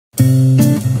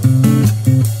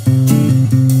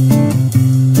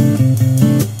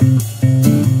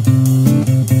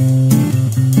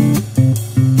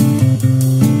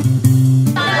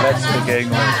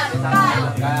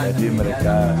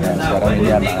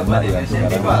anak-anak yang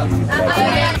sekarang lagi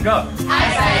belajar. Go.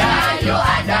 Saya, yuk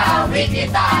ada, we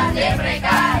kita, dia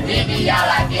mereka, di dia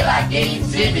laki-laki,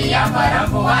 si dia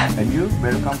perempuan. And you,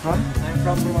 where you come from? I'm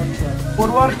from Purworejo.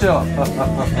 Purworejo.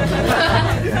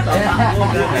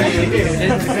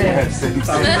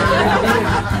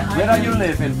 Where are you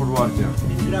live in Purworejo?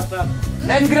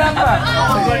 In Gerabak.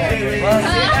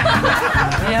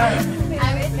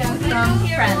 From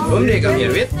France. Whom do you come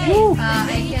here with?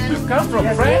 You come from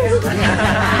France?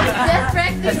 Just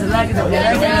practice.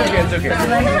 It's okay.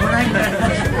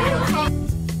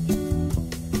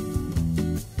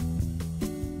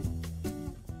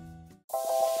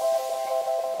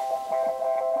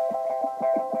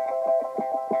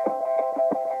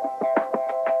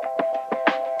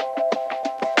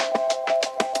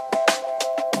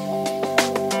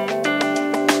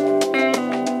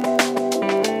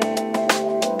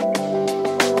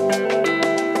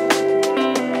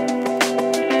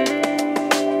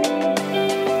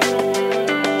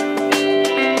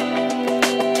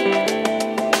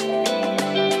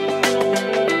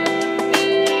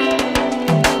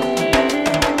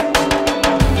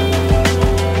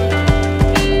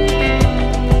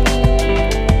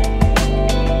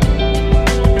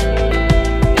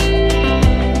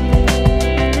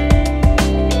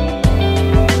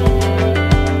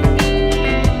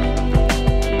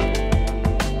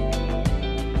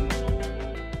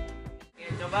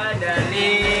 Coba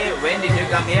dari when did you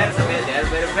come here sampai there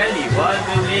very friendly.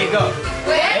 1, 2, 3, go.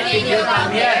 When did you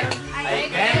come here? I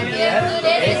came here 2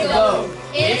 days ago.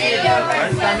 Is it your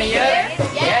first time here?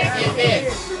 Yes, it is.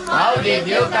 How did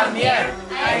you come here?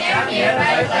 I came here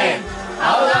by plane.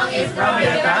 How long is from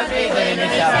your country to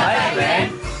Indonesia by plane?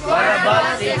 For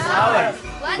about 6 hours.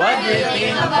 What do you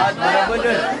think about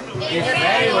Borobudur? It's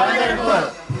very wonderful.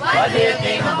 What do you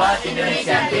think about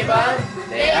Indonesian people?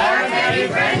 They are very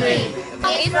friendly.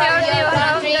 Is your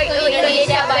country to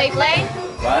Indonesia by plane?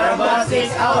 For about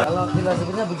 6 hours. Kalau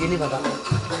filosofinya begini Bapak,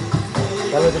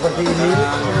 kalau seperti ini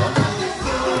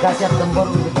kita siap tempur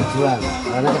untuk berjuang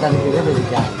karena kita mikirnya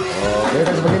pendidikan. Jadi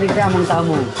kalau seperti ini kita among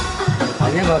tamu.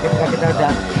 Hanya bahwa ketika kita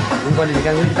sudah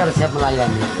mempendidikan ini kita harus siap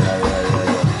melayani.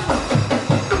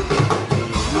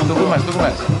 Tunggu mas.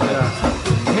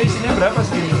 Ini isinya berapa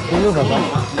segini? 10 Bapak.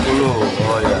 10.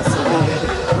 Oh ya.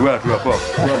 Dua box.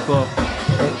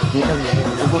 Kita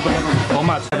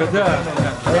Tomat. Beda.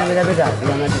 kalau yang beda-beda,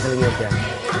 yang ngasih seling aja.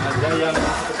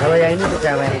 Kalau yang ini untuk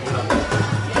cewek.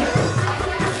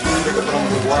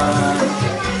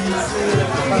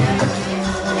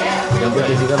 Yang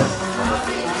putih juga Mas.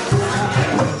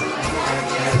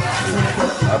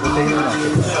 Apa sih ini mas?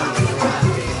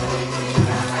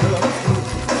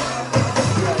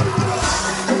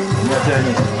 Ini aja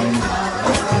ini.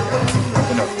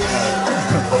 Benar.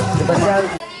 Spesial.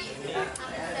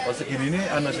 Oh segini ini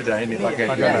anak sudah ini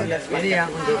pakai. Ini yang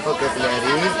untuk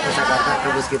vocabulary kosakata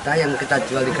kamus kita yang kita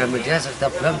jual di Gramedia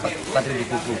setiap bulan 4.000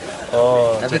 buku.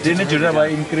 Oh, Tapi jadi ini juga mau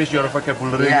increase your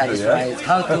vocabulary Yeah, gitu it's ya? right.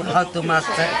 How to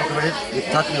master vocabulary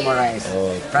without memorize.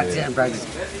 Practice and practice.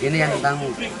 Ini yang tentang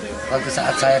waktu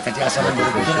saat saya jadi asalan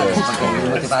Borobudur harus pakai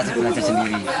motivasi belajar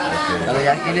sendiri. Kalau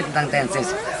yang ini tentang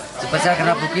tenses. Spesial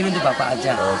karena buku ini untuk Bapak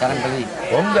aja, jangan beli.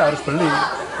 Oh enggak harus beli.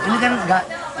 Ini kan enggak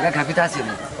gravitasi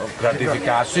nih. Oh,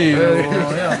 gratifikasi.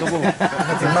 Oh, ya, tunggu.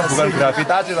 Memang bukan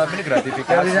gravitasi tapi ini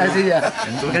gratifikasi. Gravitasi ya,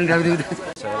 bukan gravitasi.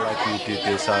 Saya lagi di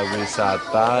desa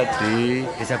wisata di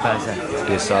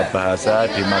Desa Bahasa.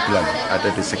 di Magelang, ada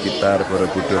di sekitar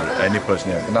Borobudur. Ini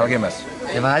bosnya. Kenal nggak mas?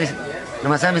 Terima kasih.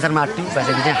 Nama saya Mr. Madu,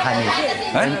 bahasa Inggrisnya Hani.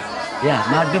 Hah? Ya,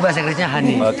 Madu bahasa Inggrisnya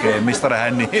Hani. Oke, Mr.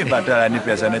 Hani. Padahal ini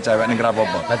biasanya cewek nih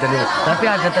kerapopo. Tapi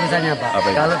ada tulisannya Pak. Apa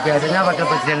itu? Kalau biasanya wakil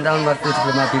presiden tahun waktu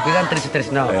sebelum Habibie kan Tri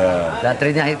Sutrisno. Ya. Nah,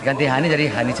 Trinya ganti Hani jadi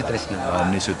Hani Sutrisno.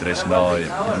 Hani Sutrisno.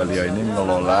 Beliau ini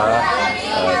mengelola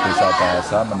desa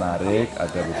bahasa menarik,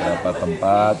 ada beberapa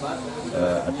tempat,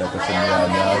 ada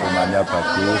keseniannya, rumahnya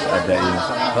bagus, ada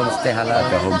Homestay halal.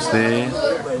 ada homestay,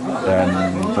 dan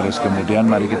terus kemudian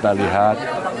mari kita lihat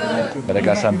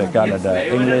mereka sampaikan ada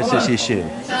English session.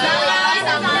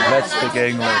 Let's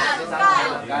speak English.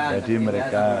 Jadi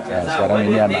mereka sekarang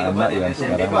ini anak-anak yang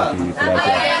sekarang lagi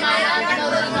belajar.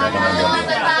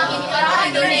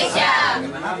 Indonesia.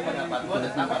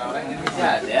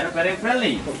 They're very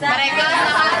friendly. Mereka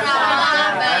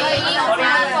sangat baik,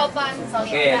 sopan.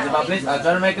 Okay, Coba please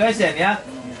answer my question ya.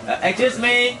 Excuse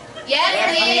me. Yes, What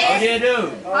please. do you do?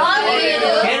 How do you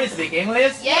do? Can you speak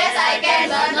English? Yes, I can,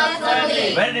 but not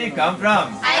fluently. Where do you come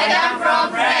from? I come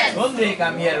from France. Whom do you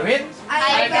come here with? I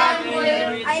I come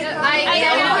here.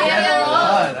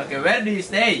 Okay, where do you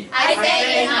stay? I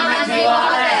stay in Amanji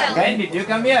Hotel. When did you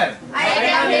come here? I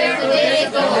come here to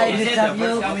this school. Is it the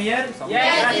first come here?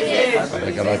 Yes, it is.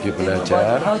 Mereka lagi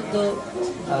belajar, How to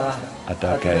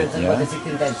ada guide-nya, the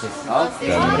 16 tenses.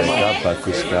 dan mereka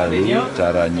bagus sekali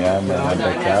caranya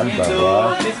menyampaikan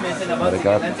bahwa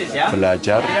mereka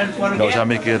belajar nggak usah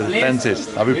mikir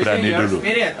tenses, tapi berani dulu.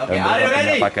 Dan mereka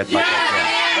punya paket-paketnya.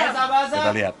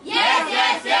 Kita lihat. Yes,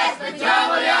 yes, yes.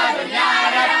 Berjaya dunia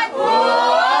akhirat.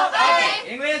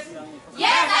 English?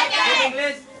 Yes, I can.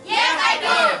 English? Yes, I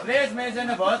do. Please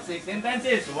mention about 16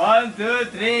 tenses. 1,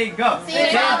 2, 3, go.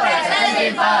 Simple, present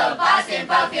simple, past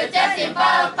simple, future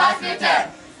simple, past future.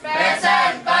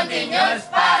 Present, continuous,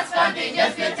 past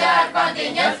continuous, future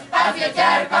continuous, past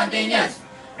future continuous.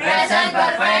 Present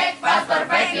perfect, past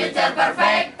perfect, future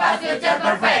perfect, past future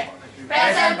perfect.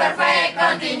 Present perfect,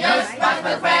 continuous, past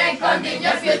perfect,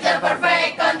 continuous, future perfect,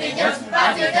 continuous,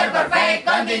 past future perfect,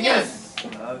 continuous.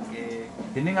 Oke.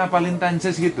 Ini ngapalin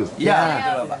tenses gitu? Iya,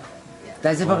 betul Pak.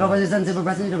 Tenses perkapasan simple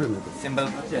present itu belum? Simple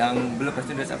yang belum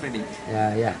continuous reading. Ya,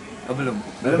 ya. Oh belum.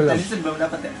 Belum. Tenses belum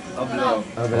dapat ya? Oh belum.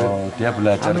 Oh, dia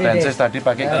belajar tenses tadi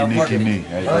pakai gini-gini.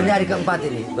 Oh, ini hari keempat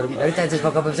ini. Dari tenses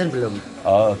vocabulary belum.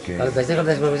 Oh, oke. Kalau biasanya kalau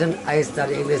tenses vocabulary, I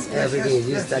study English every day,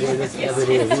 you study English every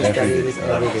day, you study English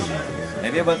every day.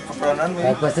 Maybe about pronoun.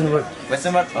 Question word.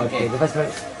 Question mark. Okay, Okay. the first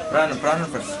word. Pronoun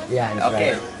first. Yeah, that's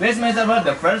Okay. right. Please mention about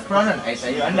the first pronoun. I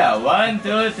say you Anda. 1,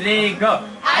 2, 3, go.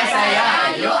 I saya,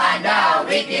 you anda,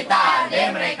 we kita, they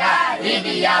mereka, di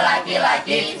dia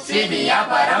laki-laki, si dia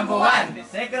perempuan. The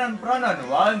second pronoun.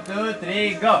 1, 2,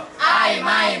 3, go. I,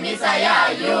 my, me,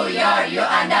 saya, you, your, you,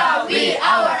 anda, we,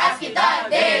 our, us,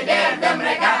 kita, they, their, them,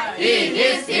 mereka, he,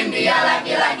 his, him, dia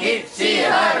laki-laki, she,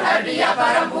 her, dia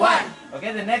perempuan.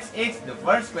 Okay, the next is the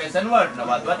first question word. Nah,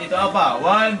 what itu apa?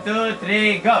 1, 2,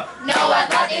 3, go. Know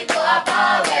what itu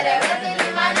apa, wherever,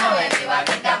 di mana, when, di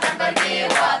waktu, kapan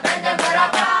pergi, what, dan jam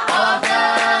berapa, how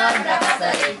often, berapa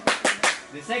sering.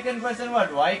 The second question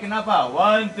word. Why kenapa?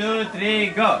 1, 2,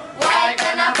 3, go. Why,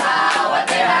 kenapa, what,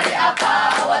 hari apa,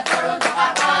 what, untuk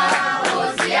apa, who,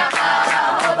 siapa,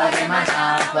 how,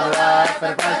 bagaimana, for what,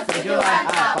 purpose, tujuan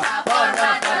apa, for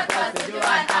what, purpose,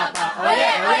 tujuan apa, oh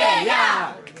yeah,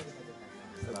 yeah.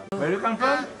 Where you come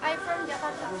from? I'm from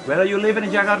Jakarta. Where you live in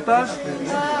Jakarta?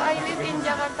 I live in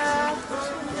Jakarta.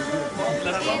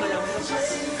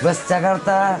 Bus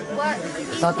Jakarta. What?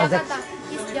 South of Jakarta.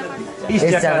 East Jakarta. East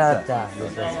Jakarta.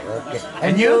 Okay.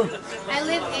 And you? I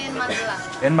live in Magelang.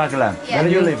 In Magelang. Yeah. Where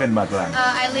you live in Magelang?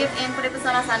 I live in Puri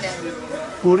Pesona Sanden.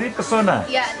 Puri Pesona.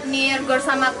 Yeah, near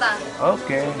Gorsamata.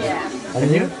 Okay. Yeah.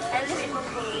 And you? I live in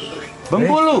Bengkulu.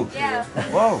 Bengkulu. Yeah.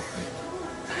 Wow.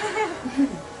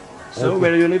 So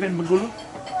where you live in Bengkulu? I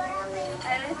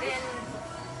live in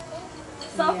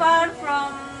so far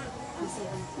from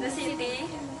the city.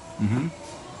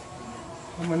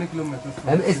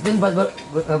 And it's been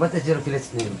what is your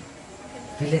village name?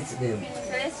 Village name.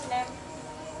 Village name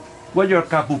What your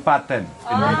kabupaten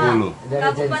in Bengkulu?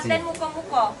 Dari Kabupaten agensi.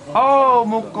 Muko-Muko. Oh,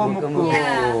 Muko-Muko.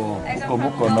 Yeah.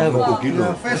 Muko-Muko, not Muko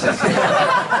Kilo.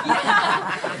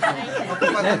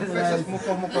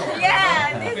 Yeah.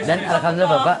 Dan alhamdulillah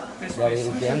Bapak dari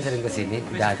UGM sering kesini,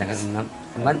 udah tanggal 6.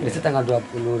 Kemarin besok tanggal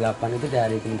 28 itu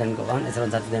dari Kementerian Keuangan eselon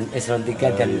 1 dan eselon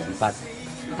 3 dan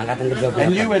 4. Angkatan ke-28.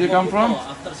 And you, where you come from?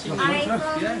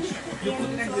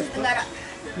 Tenggara.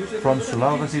 From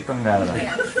Sulawesi Tenggara.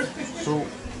 So,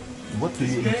 what do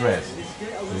you interest?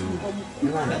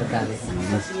 Gimana berkali?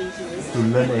 To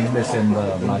learn English in the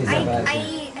Magelang.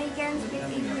 I can speak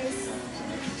English.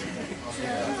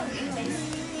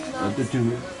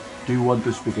 Do you want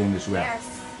to speak English well? Yes.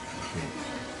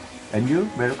 And you,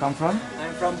 where you come from?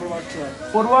 I'm from Purworejo.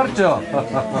 Purworejo.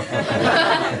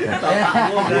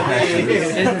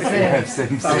 Yes,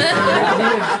 Same.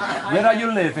 Where are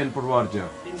you live in Purworejo?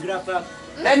 In Grabak.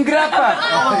 In Grabak.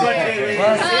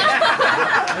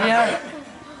 Iya.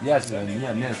 Yes,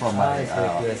 near from my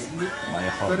Yes. my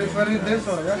home. Very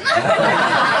deso ya.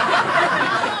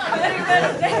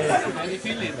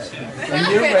 And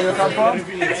you, where you come from?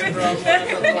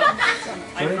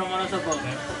 I'm from Wonosobo.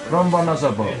 From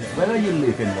Wonosobo. Where you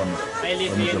live in Wonosobo? I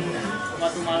live in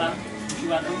Watu Malang.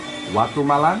 Siwatu. Watu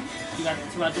Malang?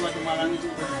 Watu Malang itu.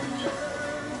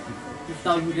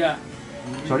 Miftahul Huda.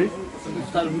 Sorry?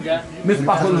 Miftahul Huda.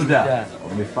 Miftahul Huda.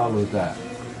 Oh, Miftahul Huda.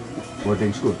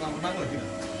 Boarding school.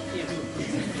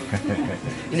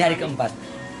 Ini hari keempat.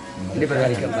 Ini baru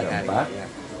hari keempat. Keempat.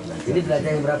 Ini belajar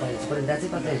yang berapa?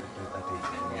 Presentasi pakai.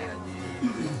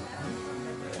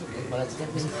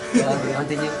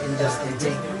 Continue in just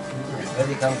teaching. Where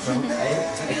do you come from?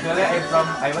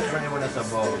 I was born in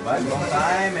Wonosobo, but long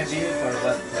time, maybe for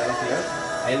about 12 years,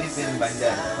 I live in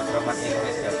Banjar, Patroman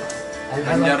Indonesia.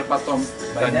 Ganjar Patom,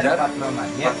 Banjar Patroman.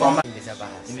 Near Patroman. Desa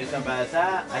Bahasa. In Desa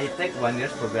Bahasa, I take 1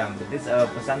 year's program. This is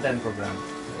a pesantren program.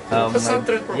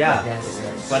 Pesantren program? Yeah. Yes.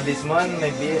 For this month,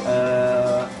 maybe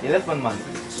 11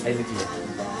 months I live here.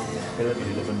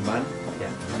 11 months.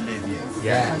 Yeah. Live here.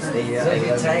 Yeah. Stay here. So he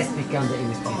tries to become the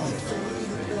English teacher.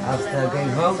 After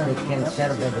going home, they can share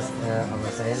with our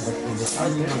science, but in the school,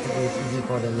 it's easy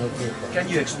for them not to. Can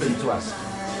you explain to us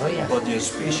Oh yeah. about your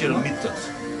special method?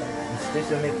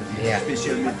 Special method. Yeah.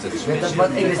 Special method. Method what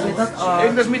English method or?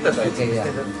 English method, I Okay, think. yeah.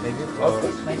 Maybe Of for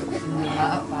course.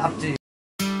 Up to you.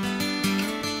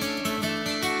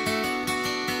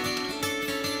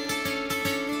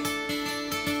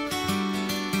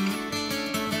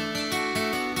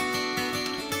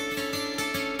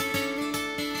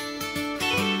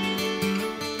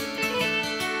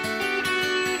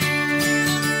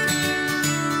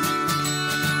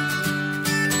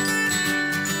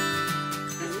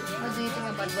 What do you think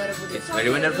about Borobudur? It's very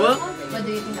wonderful. What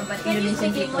do you think about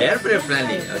Indonesian people? They're very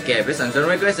friendly. Okay, please answer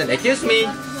my question. Excuse me.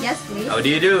 Yes, please. How do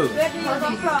you do? How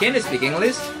do you do? Can you speak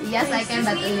English? Yes, I can,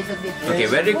 but a little bit. Okay,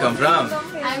 where do you come from?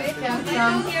 I come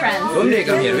from France. Whom do you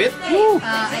come here with?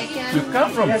 I can Come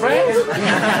from France?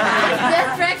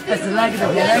 just practice.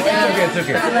 It's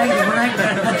okay.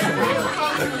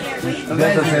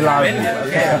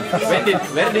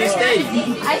 Where do you stay?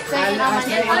 I stay in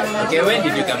Amman. Okay, when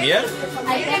did you come here?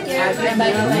 I came here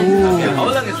by Okay, how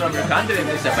long is from your country to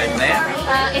Bisa by plane?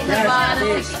 It's about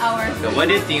 6 hours. So what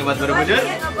do you think about Borobudur?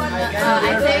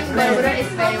 I think Borobudur is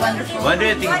very wonderful. What do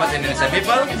you think about Indonesian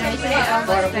people? Indonesia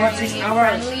was very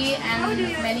friendly and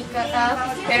many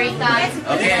very kind.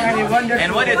 Okay,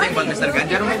 and what do you think about Mr.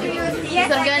 Ganjar?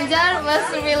 Mr. Ganjar was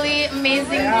really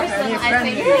amazing person, I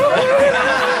think.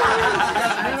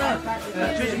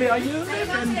 Excuse me, are you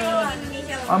in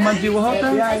Aman Jiwa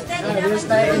Hotel?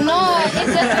 No,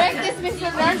 it's just practice,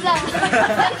 Mr. Ganjar.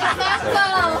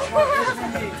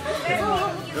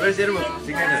 Where's your book?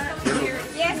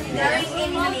 Yes, dari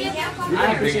Indonesia.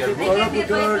 Nanti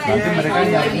mereka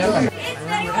nyarinya kan.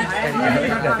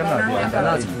 Mereka udah kenal di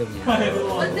antara ini.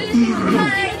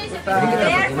 Jadi kita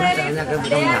bagaimana caranya agar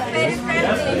kita mengaku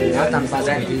ya, tanpa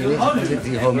saya di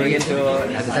home gitu.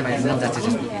 Ya kita main saja.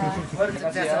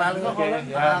 Sukses selalu.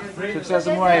 Sukses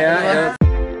semua ya.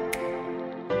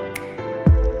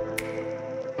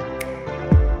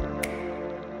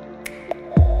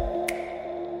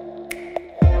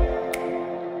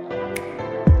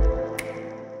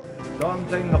 Don't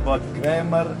think about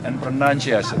grammar and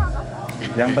pronunciation.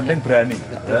 Yang penting berani.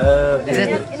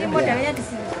 Ini modelnya di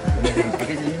sini.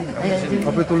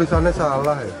 Tapi tulisannya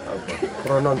salah ya,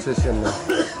 pronunciation-nya.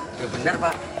 Ya benar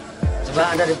Pak. Coba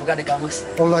Anda dibuka di kamus.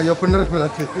 Oh lah ya bener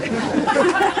berarti.